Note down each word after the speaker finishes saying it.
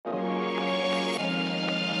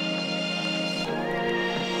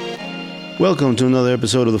Welcome to another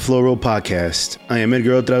episode of the Flow Roll Podcast. I am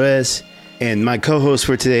Edgar otra vez, and my co-host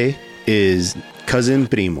for today is Cousin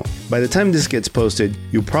Primo. By the time this gets posted,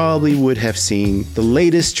 you probably would have seen the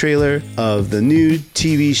latest trailer of the new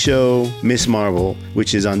TV show Miss Marvel,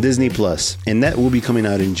 which is on Disney Plus, and that will be coming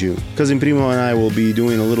out in June. Cousin Primo and I will be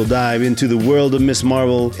doing a little dive into the world of Miss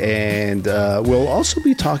Marvel, and we'll also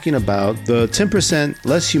be talking about the 10%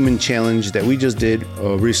 Less Human challenge that we just did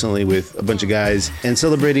recently with a bunch of guys, and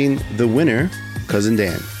celebrating the winner, Cousin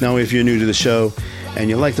Dan. Now, if you're new to the show and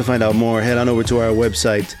you'd like to find out more, head on over to our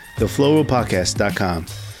website, theflowrollpodcast.com.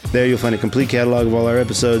 There you'll find a complete catalog of all our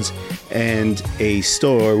episodes and a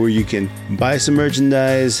store where you can buy some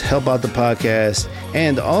merchandise, help out the podcast,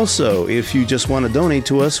 and also if you just want to donate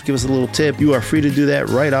to us, give us a little tip, you are free to do that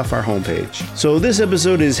right off our homepage. So this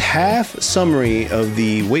episode is half summary of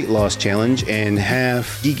the weight loss challenge and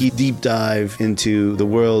half geeky deep dive into the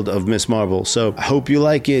world of Miss Marvel. So I hope you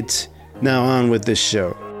like it. Now on with this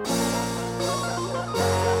show.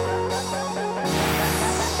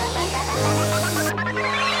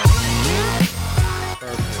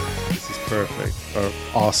 Perfect.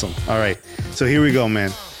 Awesome. All right. So here we go,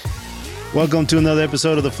 man. Welcome to another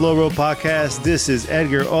episode of the Flow Roll Podcast. This is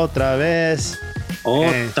Edgar otra vez.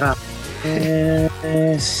 Otra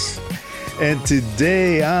vez. And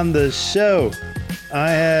today on the show,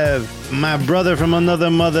 I have my brother from another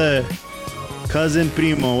mother, Cousin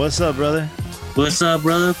Primo. What's up, brother? What's up,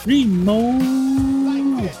 brother Primo?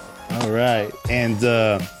 All right. And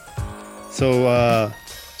so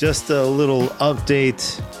just a little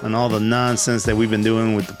update on all the nonsense that we've been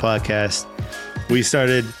doing with the podcast. We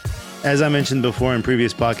started, as I mentioned before in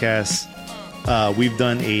previous podcasts, we've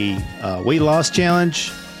done a weight loss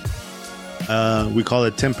challenge. We call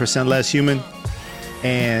it 10% Less Human.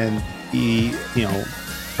 And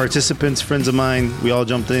participants, friends of mine, we all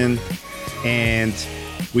jumped in and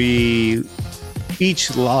we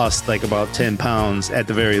each lost like about 10 pounds at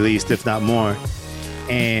the very least, if not more.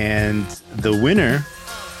 And the winner,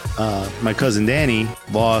 my cousin Danny,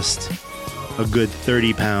 lost a good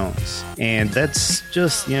 30 pounds, and that's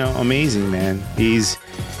just amazing, man. He's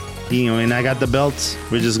and I got the belts.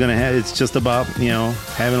 We're just gonna have, it's just about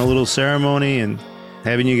having a little ceremony and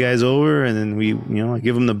having you guys over, and then we I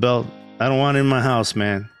give him the belt. I don't want it in my house,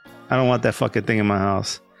 man. I don't want that fucking thing in my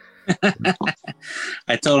house.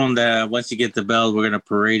 I told him that once you get the belt, we're gonna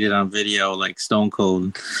parade it on video like Stone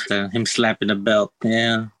Cold, him slapping the belt.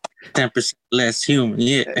 Yeah. 10% less human,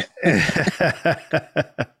 yeah.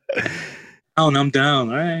 I'm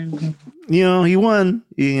down. All right. He won.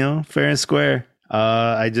 Fair and square.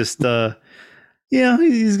 I just,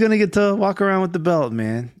 he's gonna get to walk around with the belt,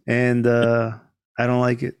 man, and I don't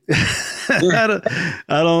like it. I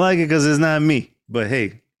don't like it because it's not me. But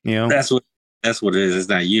hey, that's what it is. It's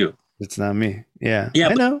not you. It's not me. Yeah.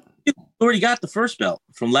 I know. You already got the first belt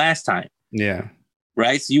from last time. Yeah.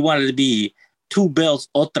 Right. So you wanted to be 2 belts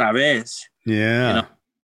otra vez. Yeah.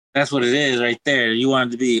 That's what it is right there. You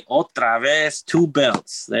wanted to be otra vez 2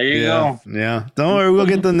 belts. There you go. Yeah. Don't worry. We'll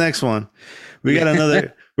get the next one. We got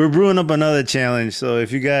another. We're brewing up another challenge. So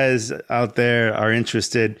if you guys out there are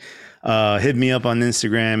interested, hit me up on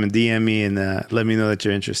Instagram and DM me and let me know that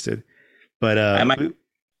you're interested. But I might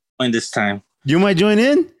join this time. You might join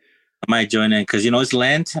in? I might join in because it's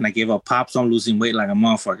Lent and I gave up Pops on losing weight like a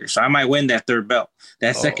motherfucker. So I might win that 3rd belt.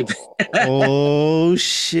 That second belt. Oh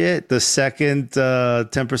shit. The second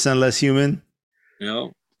 10% Less Human. I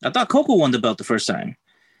thought Coco won the belt the first time.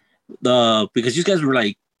 Because you guys were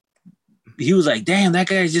like, he was like, damn, that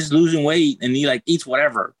guy's just losing weight and he like eats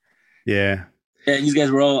whatever. Yeah. And you guys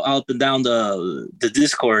were all up and down the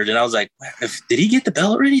Discord, and I was like, did he get the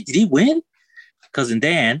belt already? Did he win? Cousin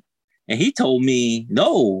Dan. And he told me,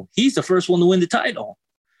 no, he's the first one to win the title.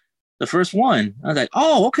 The first one. I was like,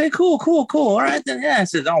 oh, okay, cool. All right, then. Yeah. I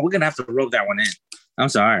said, oh, we're going to have to rub that one in. I'm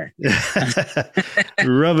sorry.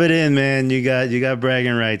 Rub it in, man. You got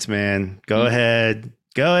bragging rights, man. Go ahead,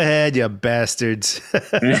 you bastards.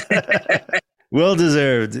 Well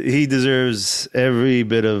deserved. He deserves every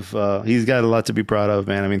bit of, he's got a lot to be proud of,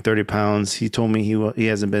 man. I mean, 30 pounds. He told me he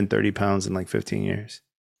hasn't been 30 pounds in like 15 years.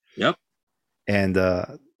 Yep. And,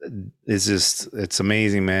 it's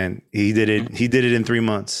amazing, man. He did it in 3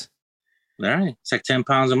 months. All right. It's like 10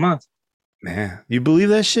 pounds a month. Man, you believe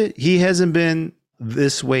that shit? He hasn't been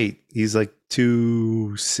this weight. He's like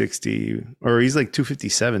 260 or he's like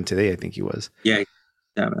 257 today. I think he was. Yeah.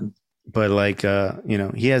 7. But like,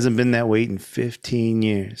 he hasn't been that weight in 15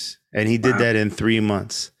 years and he did that in 3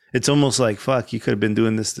 months. It's almost like, fuck, you could have been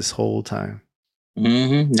doing this whole time.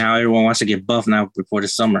 Mm-hmm. Now everyone wants to get buff now before the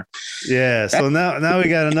summer. Yeah. So now we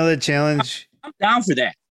got another challenge. I'm down for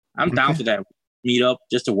that. I'm down for that. Meet up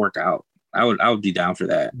just to work out. I would be down for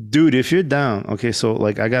that. Dude, if you're down, okay, so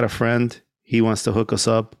like I got a friend, he wants to hook us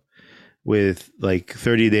up with like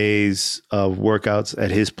 30 days of workouts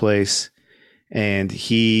at his place. And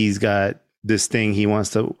he's got this thing he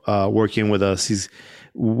wants to work in with us.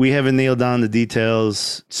 We haven't nailed down the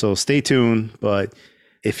details, so stay tuned. But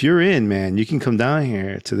if you're in, man, you can come down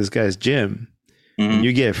here to this guy's gym and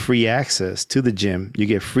you get free access to the gym. You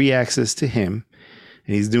get free access to him.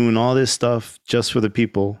 And he's doing all this stuff just for the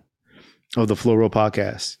people of the Flow Roll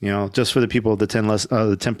podcast, you know, just for the people of the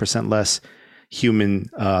 10% less human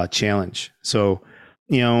challenge. So,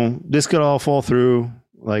 you know, this could all fall through.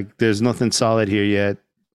 Like, there's nothing solid here yet.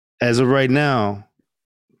 As of right now,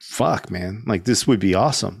 fuck, man. Like, this would be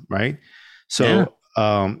awesome, right? So,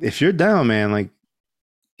 if you're down, man, like,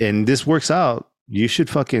 and this works out, you should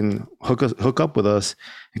fucking hook up with us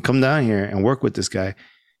and come down here and work with this guy.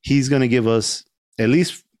 He's going to give us, at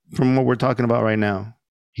least from what we're talking about right now,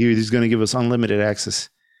 he's going to give us unlimited access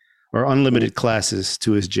or unlimited classes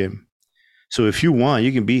to his gym. So if you want,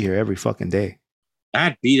 you can be here every fucking day.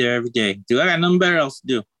 I'd be there every day. Dude, I got nothing better else to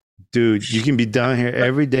do. Dude, you can be down here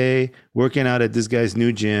every day working out at this guy's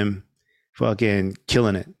new gym, fucking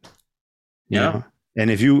killing it. You know? And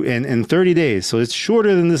if you, in 30 days, so it's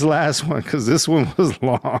shorter than this last one because this one was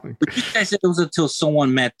long. But you guys said it was until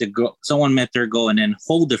someone met their goal and then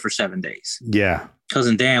hold it for 7 days. Yeah.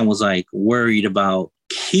 Cousin Dan was like worried about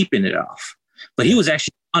keeping it off, but he was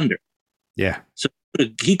actually under. Yeah. So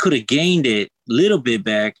he could have gained it a little bit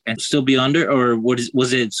back and still be under, or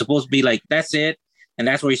was it supposed to be like, that's it, and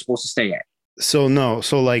that's where he's supposed to stay at? So no.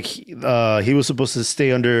 So like he was supposed to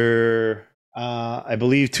stay under, I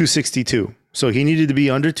believe 262. So he needed to be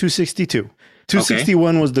under 262.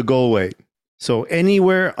 261 was the goal weight. So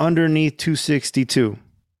anywhere underneath 262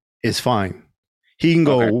 is fine. He can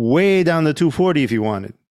go way down to 240 if he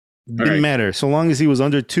wanted. Didn't matter. So long as he was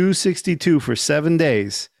under 262 for 7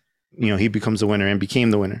 days, you know, he becomes the winner and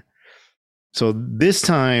became the winner. So this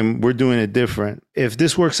time we're doing it different. If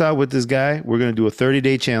this works out with this guy, we're going to do a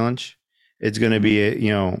 30-day challenge. It's going to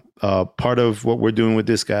be a part of what we're doing with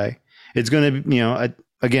this guy. It's going to, you know,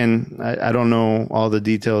 I don't know all the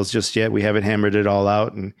details just yet. We haven't hammered it all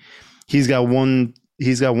out, and he's got one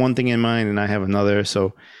thing in mind and I have another.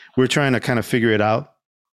 So we're trying to kind of figure it out.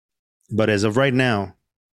 But as of right now,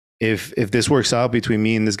 if this works out between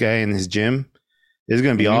me and this guy in his gym, it's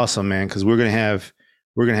going to be awesome, man. Cause we're going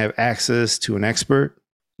to have access to an expert,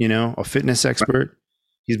 you know, a fitness expert.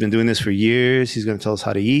 He's been doing this for years. He's going to tell us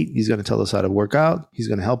how to eat. He's going to tell us how to work out. He's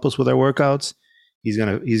going to help us with our workouts. He's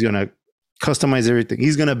going to customize everything.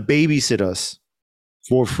 He's going to babysit us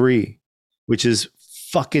for free, which is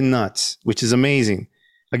fucking nuts, which is amazing.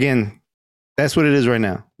 Again, that's what it is right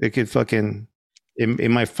now. It could fucking,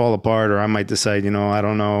 it might fall apart, or I might decide, you know, I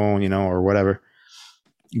don't know, you know, or whatever.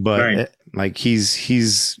 But like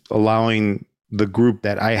he's allowing the group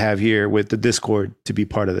that I have here with the Discord to be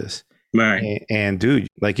part of this. Right. And dude,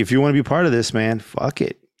 like if you want to be part of this, man, fuck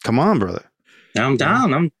it. Come on, brother. I'm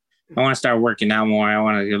down. I want to start working out more. I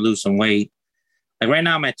want to lose some weight. Like right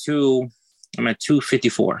now I'm at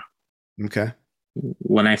 254. Okay.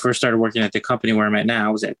 When I first started working at the company where I'm at now,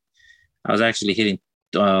 I was actually hitting,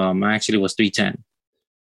 I actually was 310.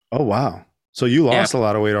 Oh, wow. So you lost a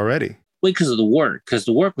lot of weight already. Wait, because of the work, because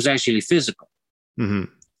the work was actually physical.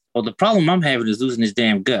 Mm-hmm. Well, the problem I'm having is losing this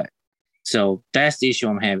damn gut. So that's the issue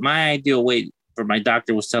I'm having. My ideal weight for my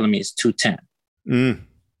doctor was telling me is 210.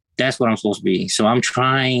 That's what I'm supposed to be. So I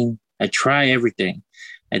try everything.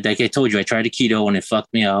 Like I told you, I tried the keto and it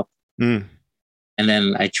fucked me up. And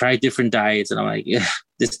then I tried different diets and I'm like, yeah,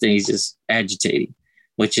 this thing is just agitating,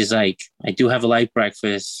 which is like, I do have a light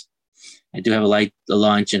breakfast. I do have a light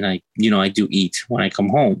lunch, and I do eat when I come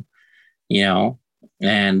home, you know.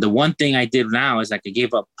 And the one thing I did now is like I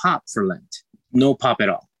gave up pop for Lent. No pop at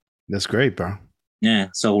all. That's great, bro. Yeah.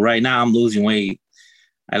 So right now I'm losing weight.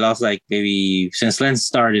 I lost like maybe since Lent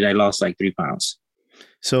started, I lost like 3 pounds.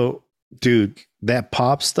 So, dude, that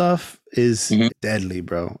pop stuff is deadly,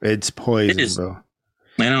 bro. It's poison, bro.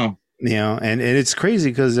 I know. You know, and it's crazy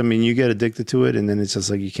because, I mean, you get addicted to it and then it's just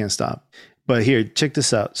like you can't stop. But here, check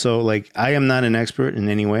this out. So, like, I am not an expert in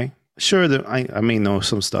any way. Sure, that I may know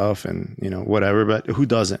some stuff and, you know, whatever, but who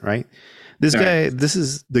doesn't, right? This guy, this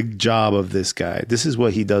is the job of this guy. This is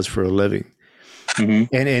what he does for a living.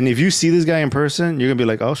 And if you see this guy in person, you're going to be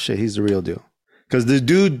like, oh, shit, he's the real deal. Because the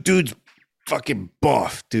dude's fucking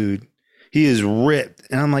buff, dude. He is ripped.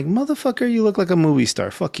 And I'm like, motherfucker, you look like a movie star.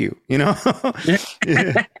 Fuck you, you know?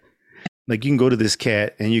 Like, you can go to this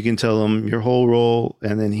cat and you can tell him your whole role,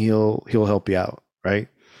 and then he'll help you out, right?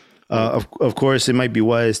 Of course, it might be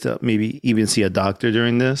wise to maybe even see a doctor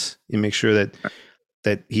during this and make sure that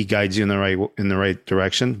that he guides you in the right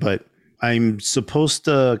direction. But I'm supposed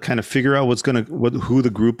to kind of figure out who the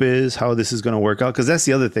group is, how this is gonna work out. Because that's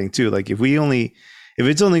the other thing too. Like if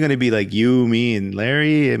it's only gonna be like you, me, and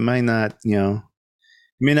Larry, it might not, it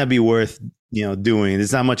may not be worth doing.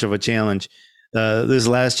 It's not much of a challenge. This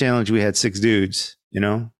last challenge we had 6 dudes.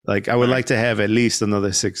 Like I would like to have at least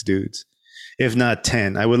another 6 dudes, if not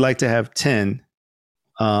 10. I would like to have 10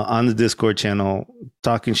 on the Discord channel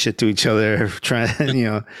talking shit to each other, trying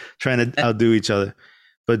to outdo each other.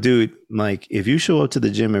 But dude, like if you show up to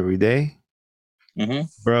the gym every day,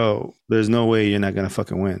 bro, there's no way you're not gonna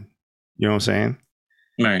fucking win. You know what I'm saying?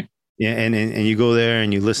 Right. Yeah, and you go there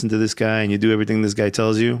and you listen to this guy and you do everything this guy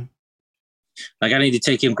tells you. Like I need to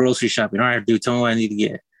take him grocery shopping. All right, dude, tell me what I need to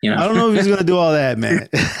get. I don't know if he's gonna do all that, man.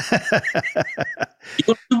 You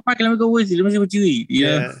go to the market, let me go with you. Let me see what you eat.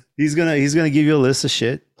 Yeah. He's gonna give you a list of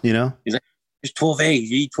shit. He's like, there's 12 eggs.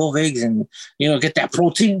 You eat 12 eggs and get that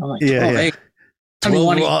protein. I'm like, 12 eggs.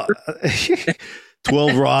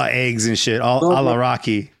 12 raw eggs and shit, all a la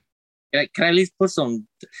Rocky. Can I at least put some?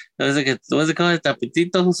 What's it called?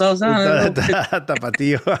 Tapatito salsa.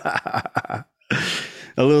 Tapatio.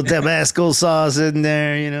 A little Tabasco sauce in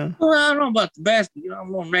there, Well, I don't know about Tabasco.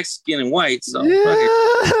 I'm more Mexican and white, so.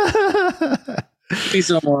 Yeah. Make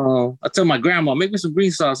some. I tell my grandma, make me some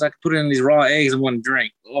green sauce. I can put it in these raw eggs and one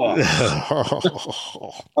drink. Oh,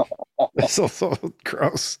 that's so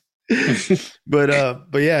gross. But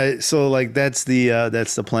yeah. So like that's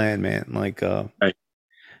the plan, man. Like right.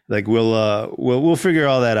 Like we'll figure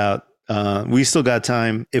all that out. We still got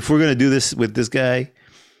time. If we're gonna do this with this guy,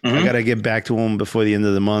 I gotta get back to him before the end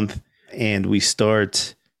of the month, and we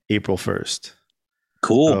start April 1st.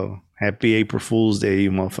 Cool. So happy April Fool's Day,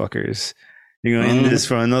 you motherfuckers. You're gonna end this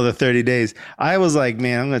for another 30 days. I was like,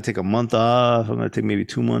 man, I'm gonna take a month off. I'm gonna take maybe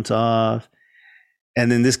 2 months off.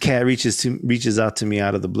 And then this cat reaches out to me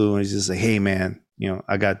out of the blue, and he's just like, hey man,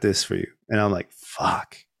 I got this for you. And I'm like,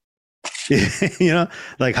 fuck.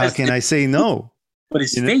 Like how can I say no? But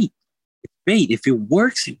it's fate. It's fate. If it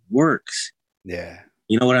works, it works. Yeah.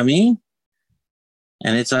 You know what I mean?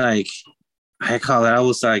 And it's like, I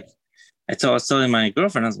was telling my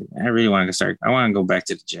girlfriend, I was like, I really want to start. I want to go back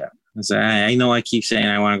to the gym. I said, I know I keep saying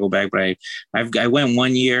I want to go back, but I went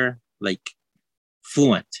 1 year like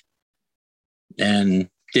fluent and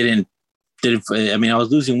didn't. I mean, I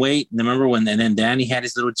was losing weight. Remember and then Danny had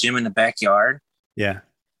his little gym in the backyard. Yeah.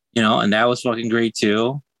 And that was fucking great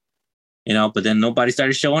too. But then nobody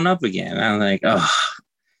started showing up again. I was like, oh.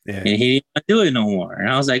 Yeah. And he didn't do it no more. And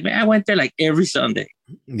I was like, man, I went there like every Sunday.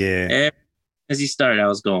 Yeah. As he started, I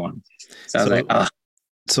was going. So I was like, oh.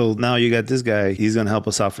 So now you got this guy. He's going to help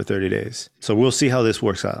us out for 30 days. So we'll see how this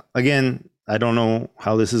works out. Again, I don't know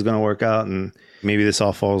how this is going to work out. And maybe this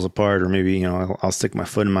all falls apart, or maybe, I'll stick my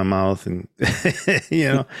foot in my mouth and,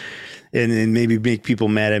 and maybe make people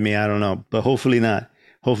mad at me. I don't know. But hopefully not.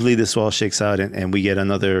 Hopefully this all shakes out and we get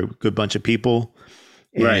another good bunch of people.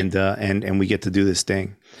 And right. And we get to do this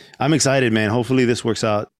thing. I'm excited, man. Hopefully this works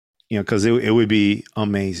out, because it would be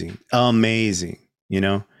amazing.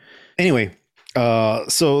 Anyway,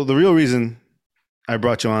 so the real reason I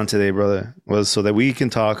brought you on today, brother, was so that we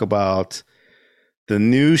can talk about the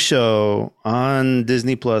new show on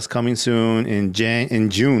Disney Plus coming soon in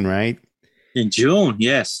June, right? In June,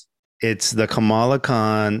 yes. It's the Kamala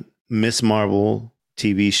Khan Miss Marvel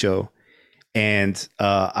TV show. And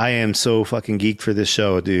I am so fucking geeked for this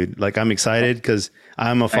show, dude. Like, I'm excited because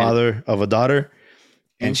I'm a father of a daughter,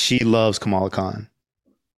 and she loves Kamala Khan.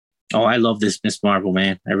 Oh, I love this Miss Marvel,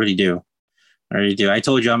 man. I really do. I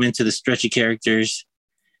told you I'm into the stretchy characters.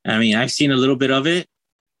 I mean, I've seen a little bit of it,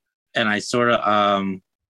 and I sort of,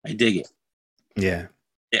 I dig it. Yeah.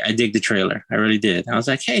 I dig the trailer. I really did. I was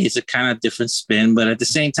like, hey, it's a kind of different spin, but at the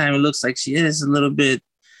same time, it looks like she is a little bit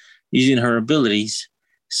using her abilities.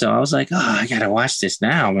 So I was like, oh, I got to watch this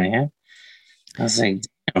now, man. I was like,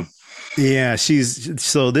 damn. Yeah,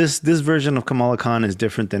 so this version of Kamala Khan is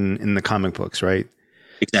different than in the comic books, right?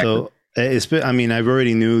 Exactly. So I mean, I've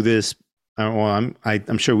already knew this.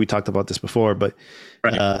 I'm sure we talked about this before, but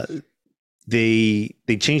right. They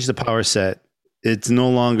changed the power set. It's no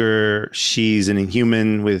longer she's an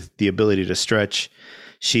inhuman with the ability to stretch.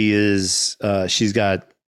 She's got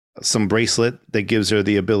some bracelet that gives her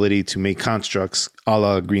the ability to make constructs a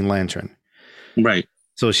la Green Lantern. Right.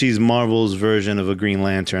 So she's Marvel's version of a Green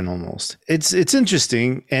Lantern almost. It's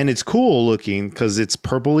interesting and it's cool looking because it's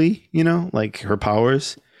purpley, like her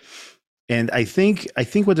powers. And I think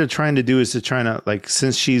what they're trying to do is like,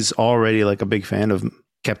 since she's already like a big fan of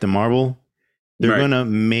Captain Marvel, they're going to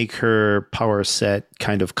make her power set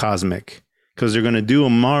kind of cosmic because they're going to do a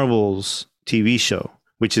Marvel's TV show,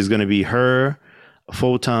 which is going to be her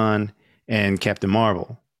Photon, and Captain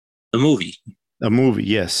Marvel. The movie. A movie,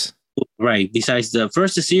 yes. Right. Besides the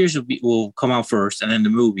series will come out first, and then the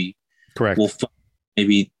movie Correct. will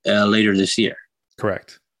maybe later this year.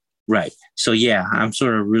 Correct. Right. So yeah, I'm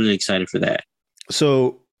sort of really excited for that.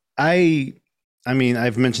 So I mean,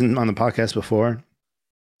 I've mentioned on the podcast before,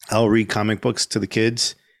 I'll read comic books to the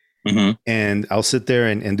kids, and I'll sit there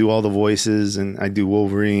and do all the voices, and I do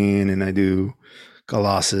Wolverine, and I do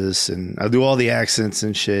Colossus, and I'll do all the accents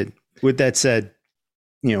and shit. With that said,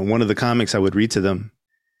 you know, one of the comics I would read to them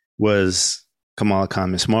was Kamala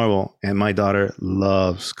Khan, Miss Marvel, and my daughter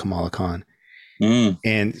loves Kamala Khan.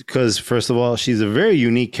 And because, first of all, she's a very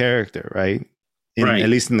unique character, right? At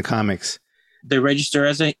least in the comics. They register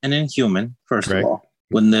as an Inhuman, first of all,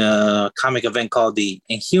 when the comic event called the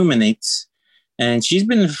Inhumanates. And she's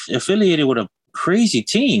been affiliated with a crazy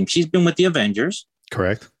team. She's been with the Avengers.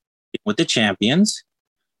 Correct. With the Champions,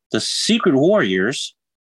 the Secret Warriors,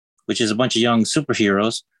 which is a bunch of young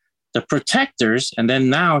superheroes, the Protectors, and then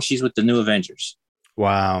now she's with the New Avengers.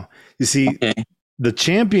 Wow. You see, the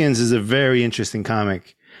Champions is a very interesting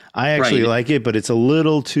comic. I actually like it, but it's a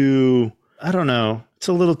little too, I don't know, it's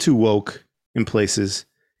a little too woke in places,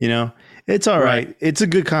 you know? It's all right. It's a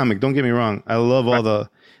good comic, don't get me wrong. I love all the,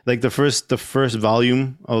 like the first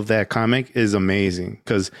volume of that comic is amazing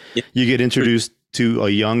because you get introduced to a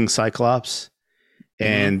young Cyclops,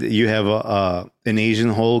 and you have an Asian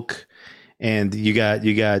Hulk, and you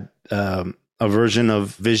got a version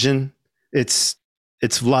of Vision. It's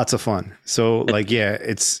lots of fun. So like, yeah,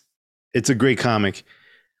 it's a great comic.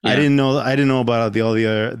 Yeah. I didn't know about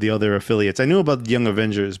the other affiliates. I knew about the Young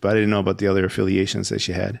Avengers, but I didn't know about the other affiliations that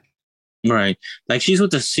she had. Right. Like she's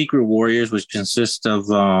with the Secret Warriors, which consists of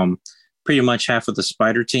pretty much half of the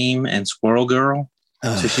Spider Team and Squirrel Girl.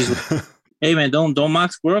 So she's with, hey man, don't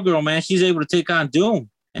mock Squirrel Girl, man. She's able to take on Doom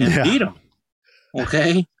and beat him.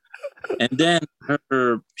 Okay. And then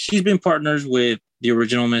she's been partners with the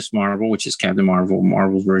original Miss Marvel, which is Captain Marvel,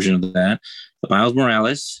 Marvel's version of that. Miles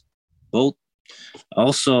Morales, both.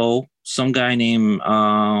 Also, some guy named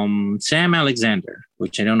Sam Alexander,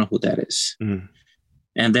 which I don't know who that is.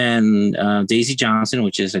 And then Daisy Johnson,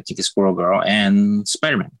 which is, I think, a Squirrel Girl, and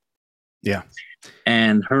Spider-Man. Yeah.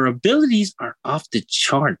 And her abilities are off the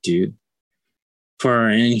chart, dude, for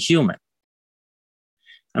an Inhuman.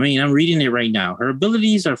 I mean, I'm reading it right now. Her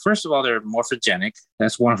abilities are, first of all, they're morphogenic.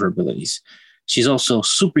 That's one of her abilities. She's also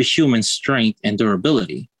superhuman strength and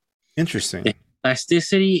durability. Interesting.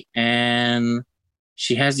 Plasticity, and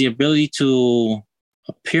she has the ability to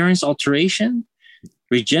appearance alteration,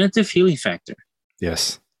 regenerative healing factor.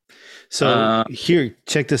 Yes. So here,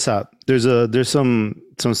 check this out. There's some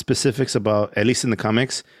specifics about, at least in the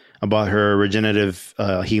comics, about her regenerative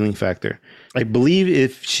healing factor. I believe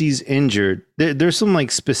if she's injured, there's some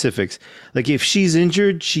like specifics. Like if she's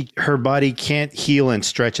injured, her body can't heal and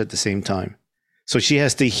stretch at the same time. So she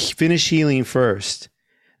has to finish healing first,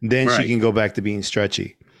 then she can go back to being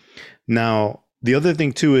stretchy. Now, the other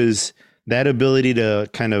thing too is that ability to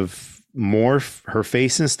kind of morph her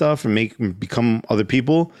face and stuff and become other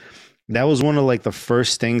people. That was one of like the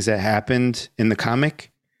first things that happened in the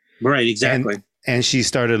comic. Right, exactly. And she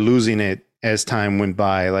started losing it as time went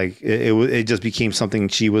by. Like it just became something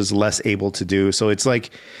she was less able to do. So it's like,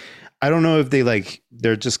 I don't know if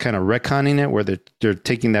they're just kind of retconning it where they're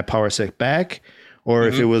taking that power set back, or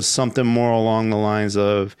if it was something more along the lines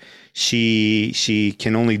of she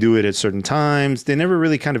can only do it at certain times. They never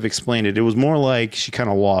really kind of explained it. It was more like she kind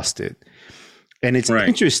of lost it. And it's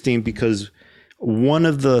interesting because one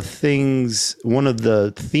of the themes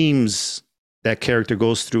that character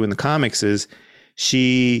goes through in the comics is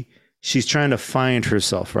she's trying to find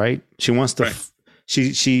herself, right? She wants to,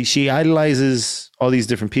 she idolizes all these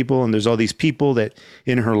different people, and there's all these people that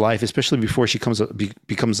in her life, especially before she becomes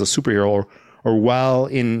a superhero, or while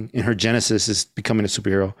in her genesis is becoming a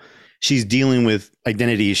superhero, she's dealing with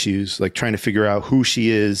identity issues, like trying to figure out who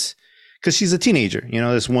she is, because she's a teenager. You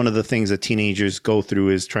know, that's one of the things that teenagers go through,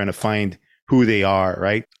 is trying to find who they are,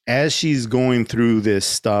 right? As she's going through this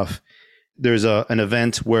stuff, there's an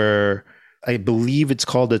event where I believe it's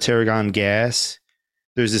called the Terrigon gas.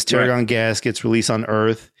 There's this Terrigon gas gets released on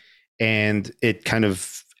Earth, and it kind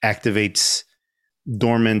of activates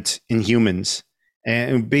dormant Inhumans.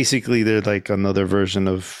 And basically they're like another version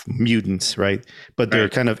of mutants, right? But they're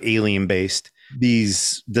kind of alien based.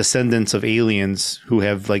 These descendants of aliens who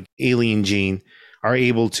have like alien gene are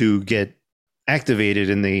able to get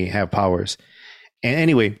activated, and they have powers. And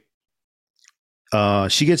anyway,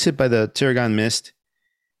 she gets hit by the Terrigon mist,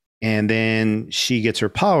 and then she gets her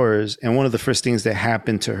powers. And one of the first things that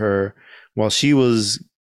happened to her while she was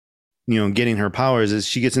getting her powers is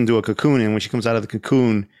she gets into a cocoon, and when she comes out of the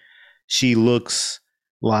cocoon, she looks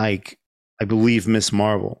like, I believe, Miss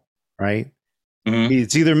Marvel, right? Mm-hmm.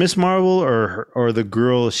 It's either Miss Marvel or the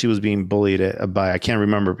girl she was being bullied by. I can't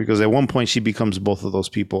remember, because at one point she becomes both of those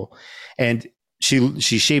people, and she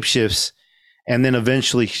shapeshifts, and then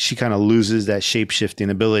eventually she kind of loses that shapeshifting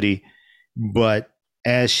ability. But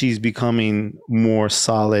as she's becoming more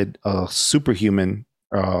solid, superhuman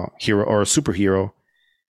hero or superhero,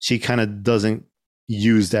 she kind of doesn't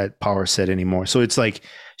use that power set anymore. So it's like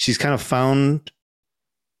she's kind of found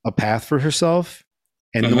a path for herself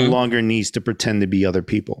and no longer needs to pretend to be other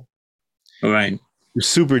people. Right.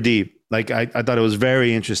 Super deep. Like I thought it was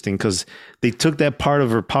very interesting, because they took that part of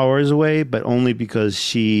her powers away, but only because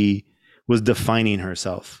she was defining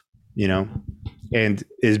herself, and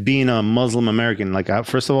is being a Muslim American. Like,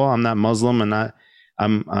 first of all, I'm not Muslim.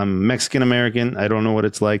 I'm Mexican American. I don't know what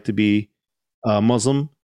it's like to be Muslim,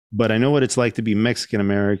 but I know what it's like to be Mexican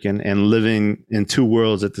American and living in two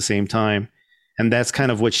worlds at the same time. And that's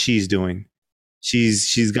kind of what she's doing.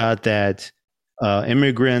 She's got that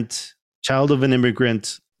child of an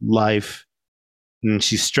immigrant life, and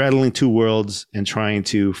she's straddling two worlds and trying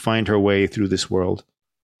to find her way through this world.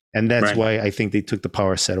 And that's why I think they took the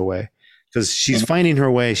power set away, because she's finding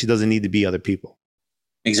her way. She doesn't need to be other people.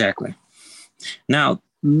 Exactly. Now,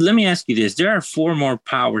 let me ask you this. There are 4 more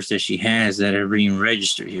powers that she has that are being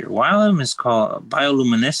registered here. One of them is called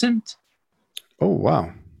bioluminescent. Oh,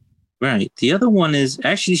 wow. Right. The other one is,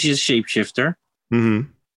 actually, she's a shapeshifter. Mm-hmm.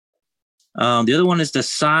 The other one is the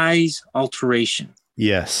size alteration.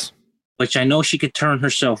 Yes. Which I know she could turn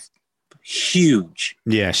herself huge.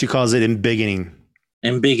 Yeah, she calls it embiggening.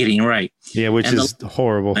 Embiggening, right. Yeah, which is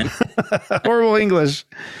horrible. Horrible English.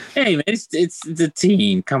 Hey, man, it's a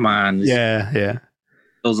teen. Come on. Yeah.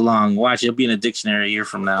 Goes along. Watch, it'll be in a dictionary a year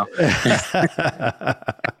from now.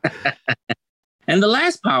 And the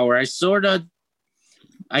last power,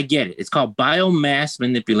 I get it. It's called biomass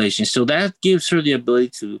manipulation. So that gives her the ability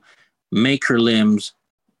to make her limbs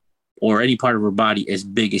or any part of her body as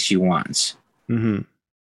big as she wants. Mm-hmm.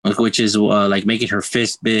 Which is like making her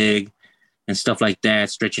fist big and stuff like that,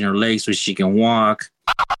 stretching her legs so she can walk.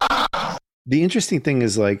 The interesting thing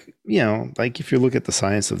is, like if you look at the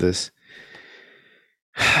science of this,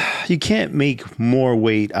 you can't make more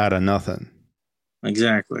weight out of nothing.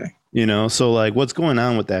 Exactly. So like, what's going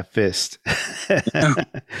on with that fist?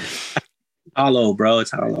 Hollow, bro.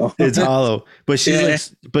 It's hollow. It's hollow. But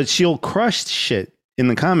she'll crush shit in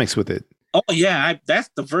the comics with it. Oh yeah, that's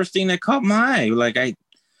the first thing that caught my eye.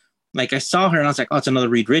 Like I saw her and I was like, oh, it's another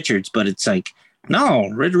Reed Richards, but it's like, no,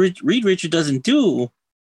 Reed Richards doesn't do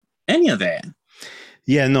any of that.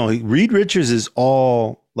 Yeah, no, Reed Richards is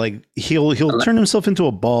all like, he'll turn himself into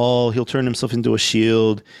a ball, he'll turn himself into a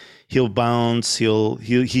shield, he'll bounce,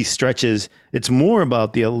 he stretches. It's more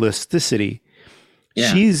about the elasticity.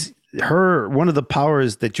 Yeah. One of the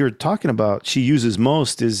powers that you're talking about, she uses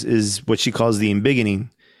most is what she calls the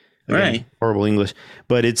embiggening. Again, right. Horrible English,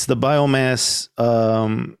 but it's the biomass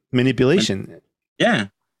manipulation. Yeah.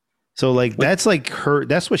 So like, that's like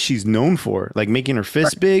that's what she's known for, like making her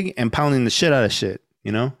fist big and pounding the shit out of shit,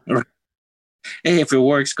 Hey, if it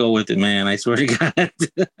works, go with it, man. I swear to God.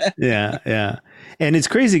 Yeah. And it's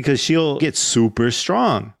crazy because she'll get super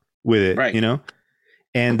strong with it, right.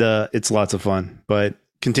 And it's lots of fun, but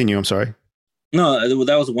continue. I'm sorry. No,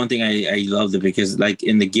 that was one thing I loved it, because like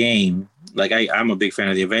in the game, like I'm a big fan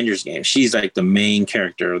of the Avengers game. She's like the main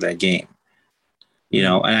character of that game, and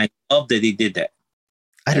I love that they did that.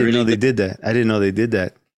 I didn't know they did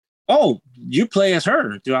that. Oh, you play as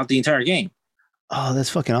her throughout the entire game. Oh, that's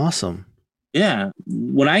fucking awesome. Yeah.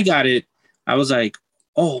 When I got it, I was like,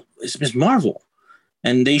 oh, it's Miss Marvel.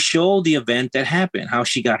 And they showed the event that happened, how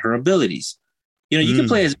she got her abilities. You can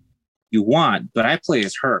play as you want, but I play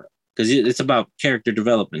as her because it's about character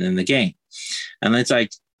development in the game. And it's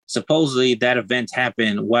like, supposedly that event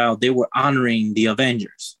happened while they were honoring the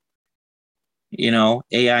Avengers.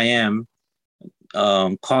 AIM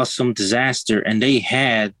caused some disaster, and they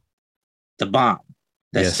had the bomb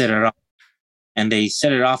that set it off. And they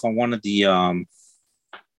set it off on one of the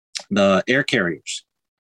air carriers.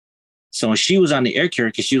 So she was on the air carrier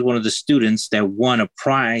because she was one of the students that won a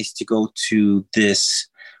prize to go to this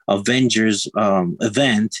Avengers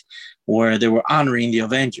event where they were honoring the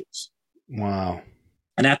Avengers. Wow.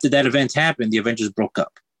 And after that event happened, the Avengers broke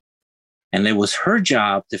up. And it was her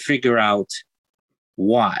job to figure out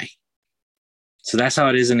why. So that's how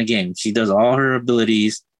it is in the game. She does all her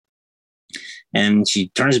abilities. And she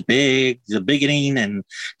turns big, the beginning, and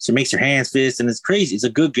she makes her hands fist, and it's crazy. It's a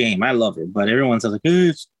good game. I love it. But everyone's like,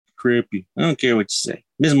 it's creepy. I don't care what you say.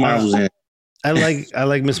 Miss Marvel's in it. I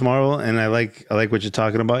like Miss Marvel, and I like what you're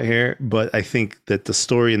talking about here. But I think that the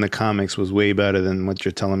story in the comics was way better than what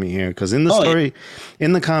you're telling me here. Because in the Oh yeah. story,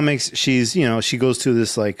 in the comics, she goes to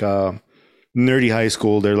this like nerdy high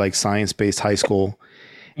school. They're like science based high school,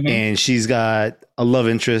 Hmm. and she's got a love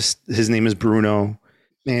interest. His name is Bruno,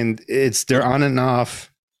 and they're on and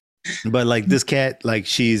off. But like this cat, like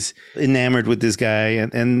she's enamored with this guy,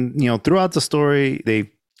 and throughout the story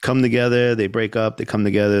they come together, they break up, they come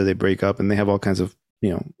together, they break up, and they have all kinds of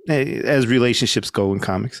as relationships go in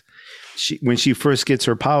comics. When she first gets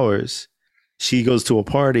her powers, she goes to a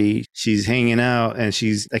party, she's hanging out, and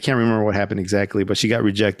I can't remember what happened exactly, but she got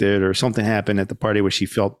rejected or something happened at the party where she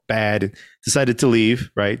felt bad and decided to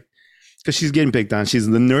leave, right? Because she's getting picked on. She's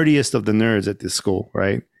the nerdiest of the nerds at this school,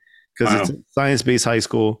 right? Because Wow. it's a science-based high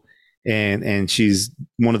school, and she's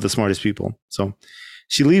one of the smartest people. So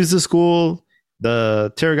she leaves the school.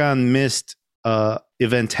 The Tarragon Mist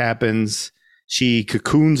event happens. She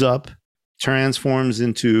cocoons up, transforms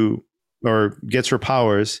into, or gets her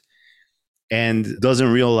powers, and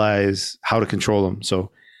doesn't realize how to control them. So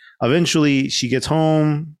eventually she gets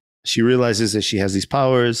home. She realizes that she has these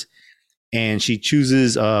powers, and she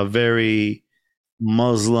chooses a very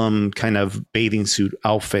Muslim kind of bathing suit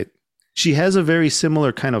outfit. She has a very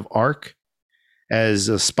similar kind of arc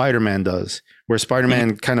as Spider-Man does, where Mhm.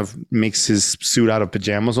 Spider-Man kind of makes his suit out of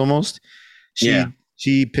pajamas almost. Yeah.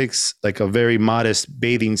 She picks like a very modest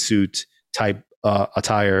bathing suit type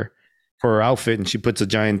attire for her outfit, and she puts a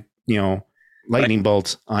giant, Like, lightning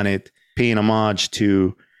bolt on it, paying homage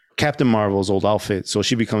to Captain Marvel's old outfit. So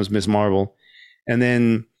she becomes Miss Marvel, and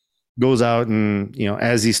then goes out, and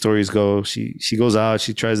as these stories go, she goes out,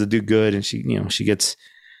 she tries to do good, and she gets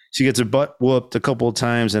her butt whooped a couple of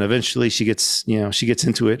times, and eventually she gets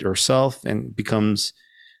into it herself and becomes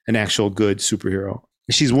an actual good superhero.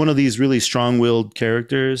 She's one of these really strong-willed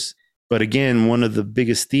characters, but again, one of the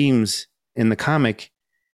biggest themes in the comic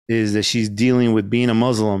is that she's dealing with being a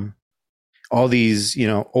Muslim. All these,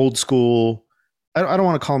 old school. I don't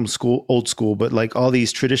want to call them old school, but like all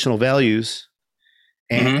these traditional values,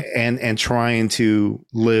 and hmm and trying to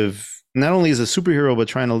live not only as a superhero but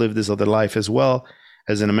trying to live this other life as well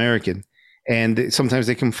as an American. And sometimes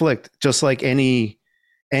they conflict, just like any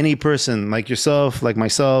person, like yourself, like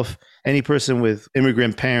myself, any person with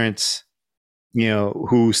immigrant parents,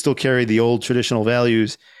 who still carry the old traditional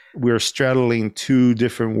values. We're straddling two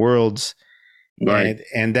different worlds, right.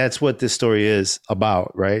 and that's what this story is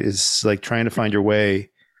about, right? It's like trying to find your way.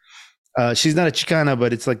 She's not a Chicana,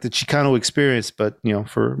 but it's like the Chicano experience, but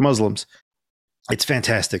for Muslims. It's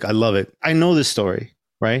fantastic. I love it. I know this story,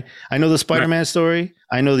 right? I know the Right. Spider-Man story.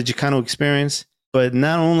 I know the Chicano experience. But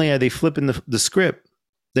not only are they flipping the script,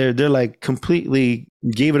 they're like completely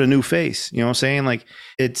gave it a new face. You know what I'm saying? Like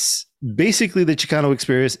it's basically the Chicano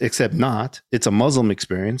experience, except not. It's a Muslim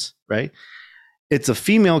experience, right? It's a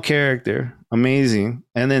female character, amazing.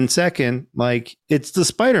 And then second, like it's the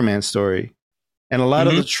Spider-Man story. And a lot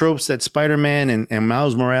of hmm the tropes that Spider-Man and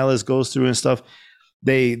Miles Morales goes through and stuff,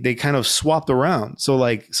 they kind of swapped around. So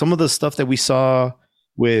like some of the stuff that we saw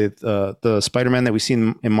with the Spider-Man that we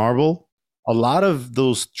seen in Marvel, a lot of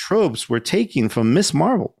those tropes were taken from Miss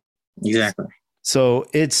Marvel. Exactly. So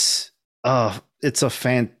it's a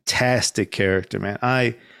fantastic character, man.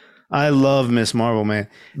 I love Miss Marvel, man.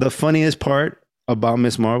 The funniest part about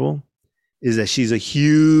Miss Marvel is that she's a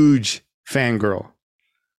huge fangirl.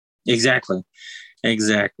 Exactly.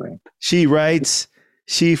 Exactly. She writes,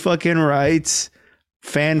 she fucking writes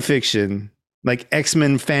fan fiction, like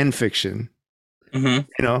X-Men fan fiction, hmm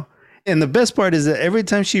you know? And the best part is that every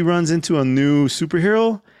time she runs into a new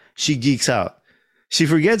superhero, she geeks out. She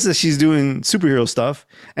forgets that she's doing superhero stuff,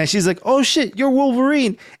 and she's like, "Oh shit, you're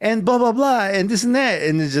Wolverine," and blah blah blah, and this and that,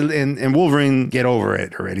 and Wolverine, get over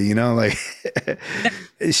it already, like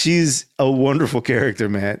she's a wonderful character,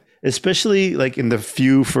 man. Especially like in the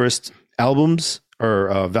few first albums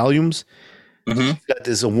or volumes, hmm she's got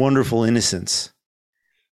this wonderful innocence.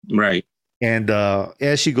 Right. And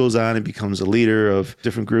as she goes on and becomes a leader of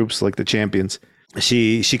different groups like the Champions,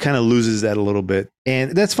 she kind of loses that a little bit,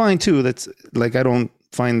 and that's fine too. That's like I don't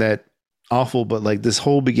find that awful, but like this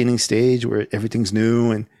whole beginning stage where everything's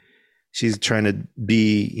new and she's trying to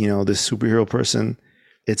be, this superhero person.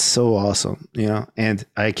 It's so awesome, and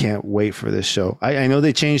I can't wait for this show. I know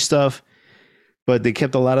they changed stuff, but they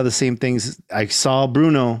kept a lot of the same things. I saw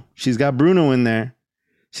Bruno. She's got Bruno in there.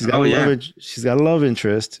 She's got Oh a love. yeah. She's got a love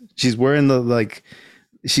interest. She's wearing the like.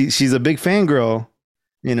 She's a big fangirl.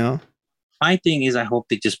 You know. My thing is, I hope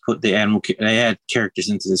they just put they add characters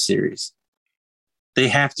into the series. They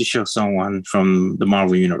have to show someone from the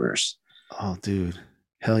Marvel universe. Oh, dude.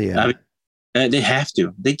 Hell I mean, yeah. They have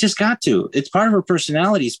to. They just got to. It's part of her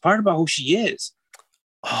personality. It's part about who she is.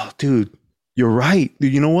 Oh, dude, you're right.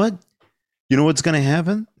 Dude, you know what? You know what's gonna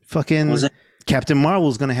happen? Fucking Captain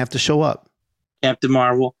Marvel's gonna have to show up. Captain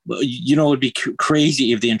Marvel. You know, it would be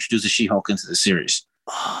crazy if they introduced a She-Hulk into the series.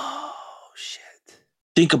 Oh shit!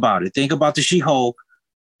 Think about it. Think about the She-Hulk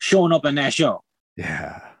showing up in that show.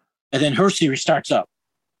 Yeah. And then her series starts up.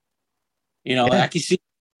 You know, I can see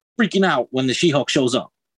freaking out when the She-Hulk shows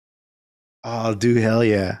up. Oh, dude, hell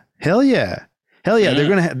yeah. Hell yeah. Hell yeah.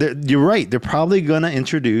 You're right. They're probably going to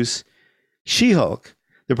introduce She-Hulk.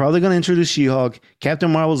 They're probably going to introduce She-Hulk.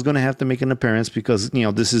 Captain Marvel's going to have to make an appearance because, you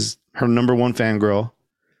know, this is her number one fangirl.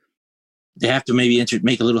 They have to maybe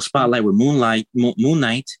make a little spotlight with Moon Knight.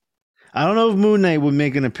 I don't know if Moon Knight would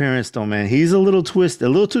make an appearance though, man. He's a little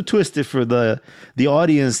too twisted for the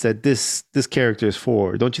audience that this character is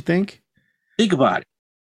for. Don't you think? Think about it.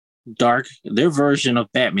 Dark, their version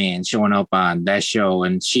of Batman showing up on that show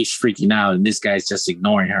and she's freaking out and this guy's just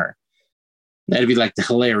ignoring her. That'd be like the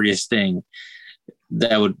hilarious thing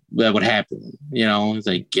that would happen. You know, it's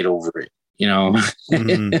like, get over it. You know,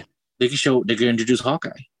 mm-hmm. They could introduce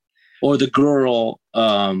Hawkeye or the girl,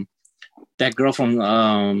 that girl from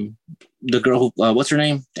the girl who what's her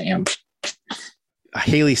name? Damn,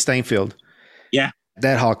 Haley Steinfeld. Yeah,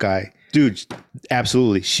 that Hawkeye, dude.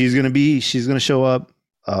 Absolutely, she's gonna show up.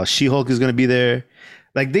 She-Hulk is gonna be there.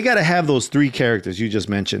 Like they gotta have those three characters you just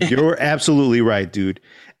mentioned. You're absolutely right, dude.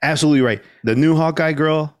 Absolutely right. The new Hawkeye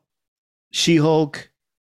girl, She-Hulk,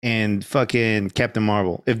 and fucking Captain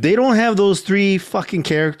Marvel. If they don't have those three fucking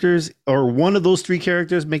characters or one of those three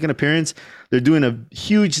characters make an appearance, they're doing a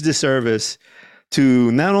huge disservice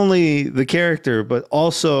to not only the character, but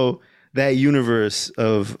also that universe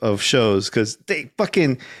of shows. Cause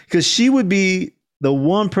she would be the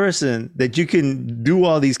one person that you can do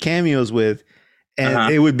all these cameos with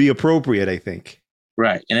and it would be appropriate, I think.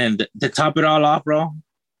 Right. And then to top it all off, bro,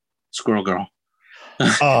 Squirrel Girl.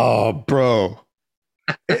 Oh, bro.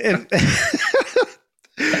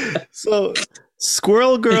 So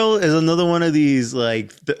Squirrel Girl is another one of these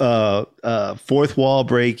like fourth wall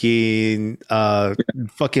breaking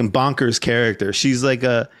fucking bonkers character. She's like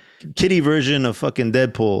a kitty version of fucking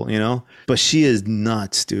Deadpool, you know, but she is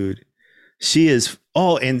nuts, dude. She is.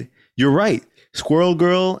 Oh, and you're right. Squirrel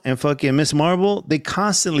Girl and fucking Miss Marvel, they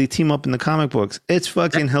constantly team up in the comic books. It's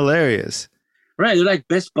fucking hilarious. Right. They're like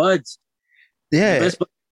best buds. Yeah.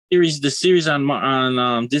 The series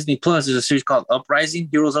on Disney Plus is a series called Uprising,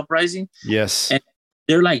 Heroes Uprising. Yes. And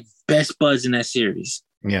they're like best buds in that series.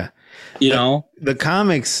 Yeah. You know? The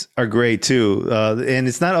comics are great too. And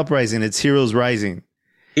it's not Uprising, it's Heroes Rising.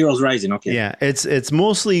 Heroes Rising, okay. Yeah. It's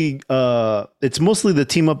mostly the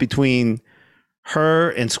team up between her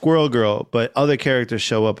and Squirrel Girl, but other characters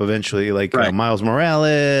show up eventually, like Miles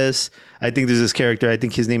Morales. I think there's this character, I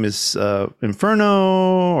think his name is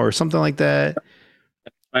Inferno or something like that.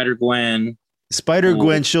 Spider-Gwen.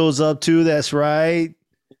 Spider-Gwen shows up too. That's right.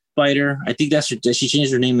 Spider. I think she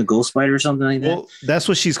changed her name to Ghost Spider or something like that. Well, that's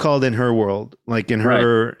what she's called in her world. Like in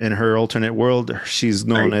her alternate world, she's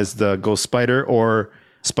known as the Ghost Spider or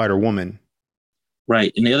Spider-Woman.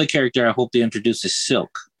 Right. And the other character I hope they introduce is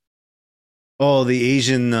Silk. Oh, the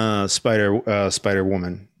Asian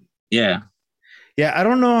Spider-Woman. Yeah. Yeah, I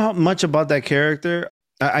don't know much about that character.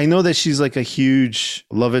 I know that she's like a huge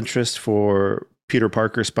love interest for Peter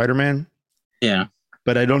Parker, Spider-Man. Yeah.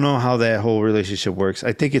 But I don't know how that whole relationship works.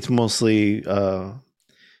 I think it's mostly,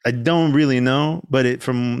 I don't really know, but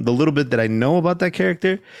from the little bit that I know about that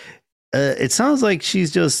character, it sounds like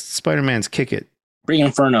she's just Spider-Man's kick it. Bring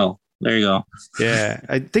Inferno. There you go. Yeah.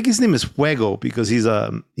 I think his name is Fuego because he's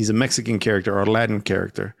a Mexican character or a Latin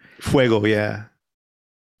character. Fuego. Yeah.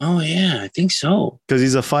 Oh yeah. I think so. Because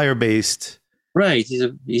he's a fire-based. Right.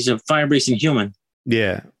 He's a fire-based human.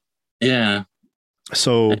 Yeah. Yeah.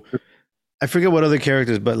 So I forget what other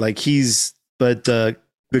characters, but like the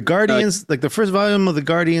Guardians, like the first volume of the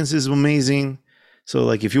Guardians is amazing. So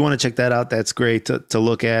like if you want to check that out, that's great to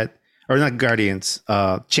look at. Or not Guardians,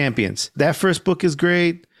 Champions. That first book is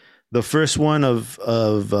great. The first one of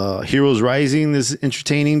Heroes Rising is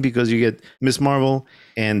entertaining because you get Miss Marvel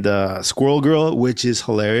and Squirrel Girl, which is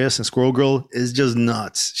hilarious. And Squirrel Girl is just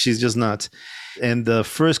nuts. She's just nuts. And the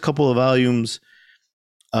first couple of volumes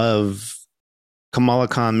of Kamala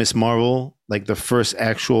Khan, Miss Marvel, like the first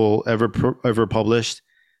actual ever published,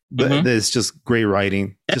 but it's just great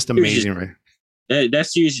writing, just amazing writing. That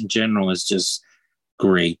series in general is just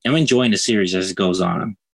great. I'm enjoying the series as it goes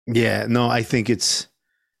on. Yeah, no, I think it's.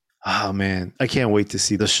 Oh man, I can't wait to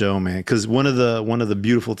see the show, man. Because one of the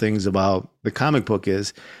beautiful things about the comic book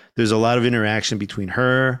is there's a lot of interaction between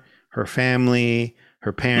her family,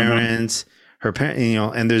 her parents, her parent,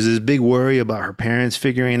 and there's this big worry about her parents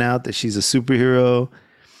figuring out that she's a superhero,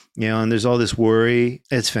 and there's all this worry.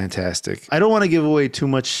 It's fantastic. I don't want to give away too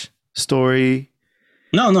much story.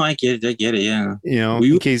 No, I get it. Yeah.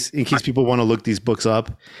 In case people want to look these books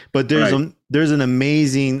up, but there's an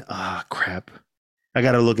amazing, crap. I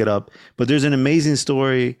got to look it up, but there's an amazing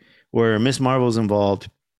story where Miss Marvel's involved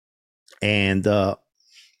and,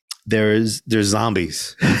 there's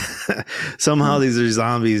zombies. Somehow these are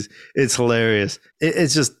zombies. It's hilarious.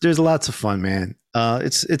 It's just, there's lots of fun, man.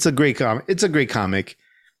 It's a great comic. It's a great comic.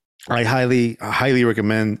 I highly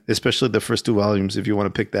recommend, especially the first 2 volumes if you want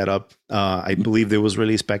to pick that up. I believe it was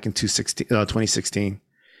released back in 2016.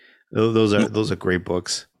 Those are great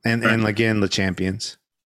books. And again, the Champions.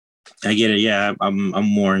 I get it. Yeah, I'm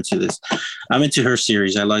more into this. I'm into her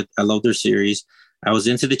series. I love their series. I was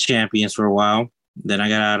into the Champions for a while. Then I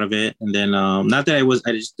got out of it, and then not that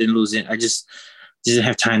I just didn't lose it. I just didn't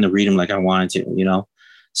have time to read them like I wanted to,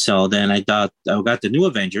 So then I thought I got the New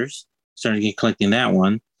Avengers, started collecting that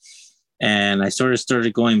one, and I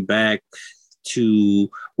started going back to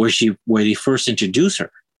where they first introduced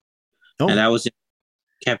her, and that was in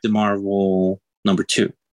Captain Marvel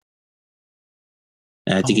 #2.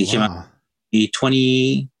 And I think it came out in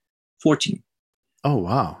 2014. Oh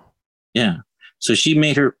wow! Yeah, so she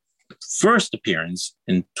made her first appearance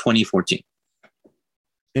in 2014.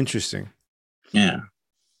 Interesting. Yeah.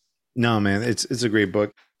 No, man, it's a great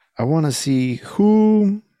book. I want to see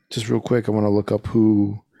who, just real quick, I want to look up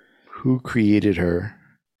who created her.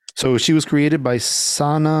 So she was created by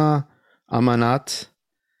Sana Amanat,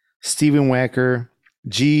 Stephen Wacker,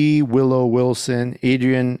 G. Willow Wilson,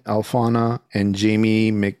 Adrian Alfana, and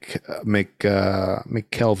Jamie McKelvey.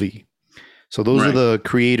 So those are the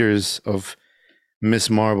creators of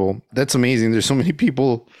Miss Marvel. That's amazing. There's so many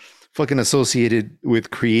people fucking associated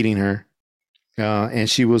with creating her. And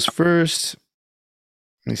she was first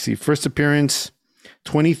appearance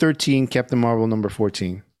 2013, Captain Marvel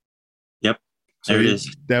 #14. Yep. There it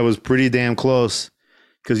is. That was pretty damn close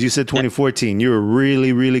because you said 2014. You were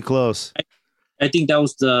really, really close. I think that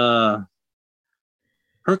was her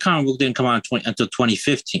comic book didn't come out until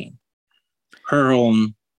 2015. Her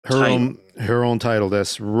own title.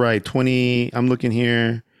 That's right. I'm looking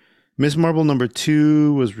here. Miss Marvel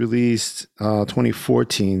 #2 was released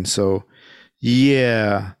 2014. So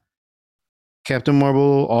yeah. Captain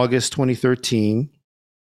Marvel August 2013.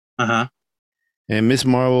 Uh-huh. And Miss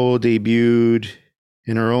Marvel debuted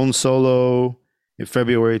in her own solo in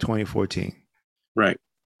February 2014. Right.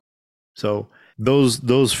 So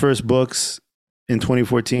those first books in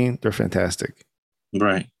 2014, they're fantastic.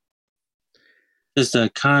 Right. Because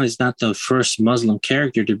Khan is not the first Muslim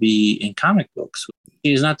character to be in comic books.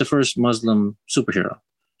 He is not the first Muslim superhero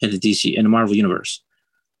in the Marvel universe.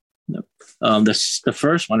 No. The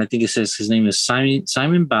first one, I think it says his name is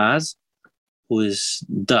Simon Baz, who is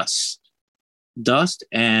Dust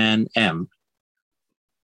and M.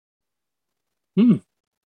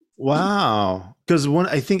 Wow. Because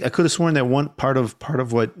I think I could have sworn that one part of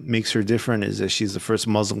what makes her different is that she's the first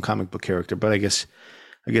Muslim comic book character. But I guess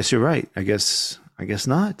you're right. I guess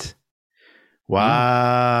not.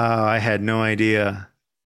 Wow. I had no idea.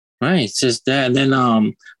 Right. It says that. And then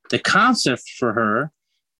the concept for her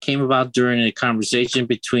came about during a conversation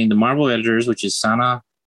between the Marvel editors, which is Sana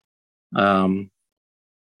and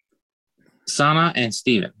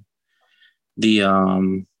Steven.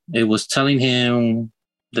 It was telling him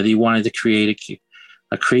that he wanted to create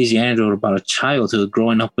a crazy anecdote about a childhood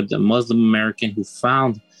growing up with a Muslim American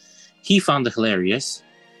he found it hilarious,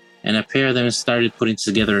 and a pair of them started putting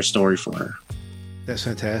together a story for her. That's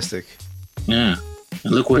fantastic. Yeah,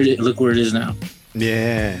 and look where it is now.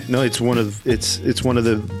 Yeah, no, it's one of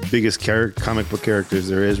the biggest comic book characters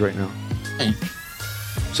there is right now. Okay.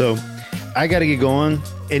 So, I got to get going.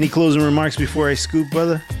 Any closing remarks before I scoop,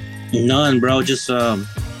 brother? None, bro. Just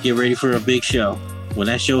get ready for a big show. When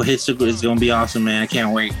that show hits, it's gonna be awesome, man. I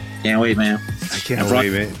can't wait. Can't wait, man. I can't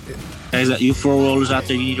wait, man. Guys, you 4-rollers out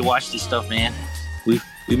there, you need to watch this stuff, man.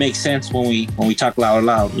 We make sense when we talk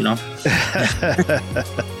loud, you know.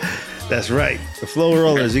 That's right. The Flow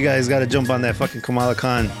Rollers. You guys got to jump on that fucking Kamala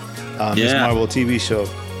Khan Miss Marvel TV show.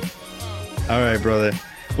 All right, brother.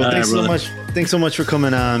 Well, thanks so much. Thanks so much for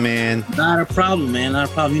coming on, man. Not a problem, man. Not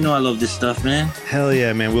a problem. You know I love this stuff, man. Hell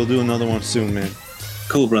yeah, man. We'll do another one soon, man.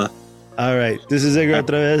 Cool, bro. All right. This is Edgar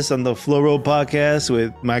otra vez on the Flow Roll Podcast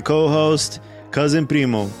with my co-host, Cousin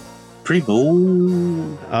Primo.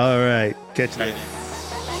 All right. Catch you later.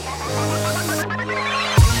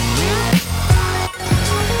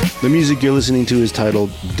 The music you're listening to is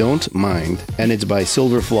titled Don't Mind, and it's by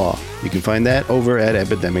Silver Flaw. You can find that over at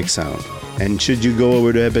Epidemic Sound. And should you go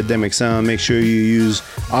over to Epidemic Sound, make sure you use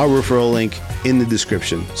our referral link in the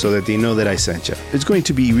description so that they know that I sent you. It's going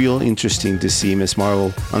to be real interesting to see Miss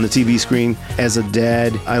Marvel on the TV screen. As a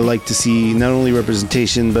dad, I like to see not only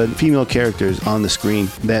representation, but female characters on the screen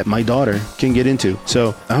that my daughter can get into.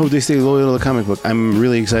 So I hope they stay loyal to the comic book. I'm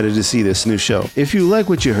really excited to see this new show. If you like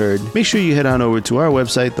what you heard, make sure you head on over to our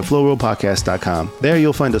website, theflowrollpodcast.com. There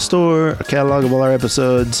you'll find a store, a catalog of all our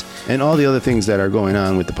episodes, and all the other things that are going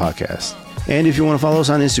on with the podcast. And if you want to follow us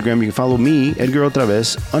on Instagram, you can follow me, Edgar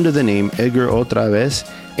Otravez, under the name Edgar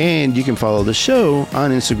Otravez. And you can follow the show on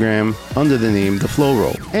Instagram under the name The Flow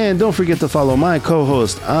Roll. And don't forget to follow my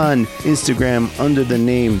co-host on Instagram under the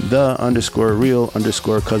name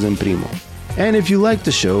the_real_cousin primo. And if you like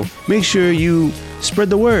the show, make sure you spread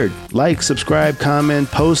the word. Like, subscribe,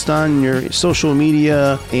 comment, post on your social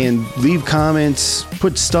media, and leave comments.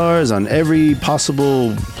 Put stars on every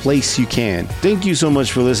possible place you can. Thank you so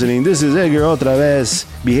much for listening. This is Edgar Otra vez.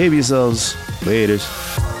 Behave yourselves. Laters.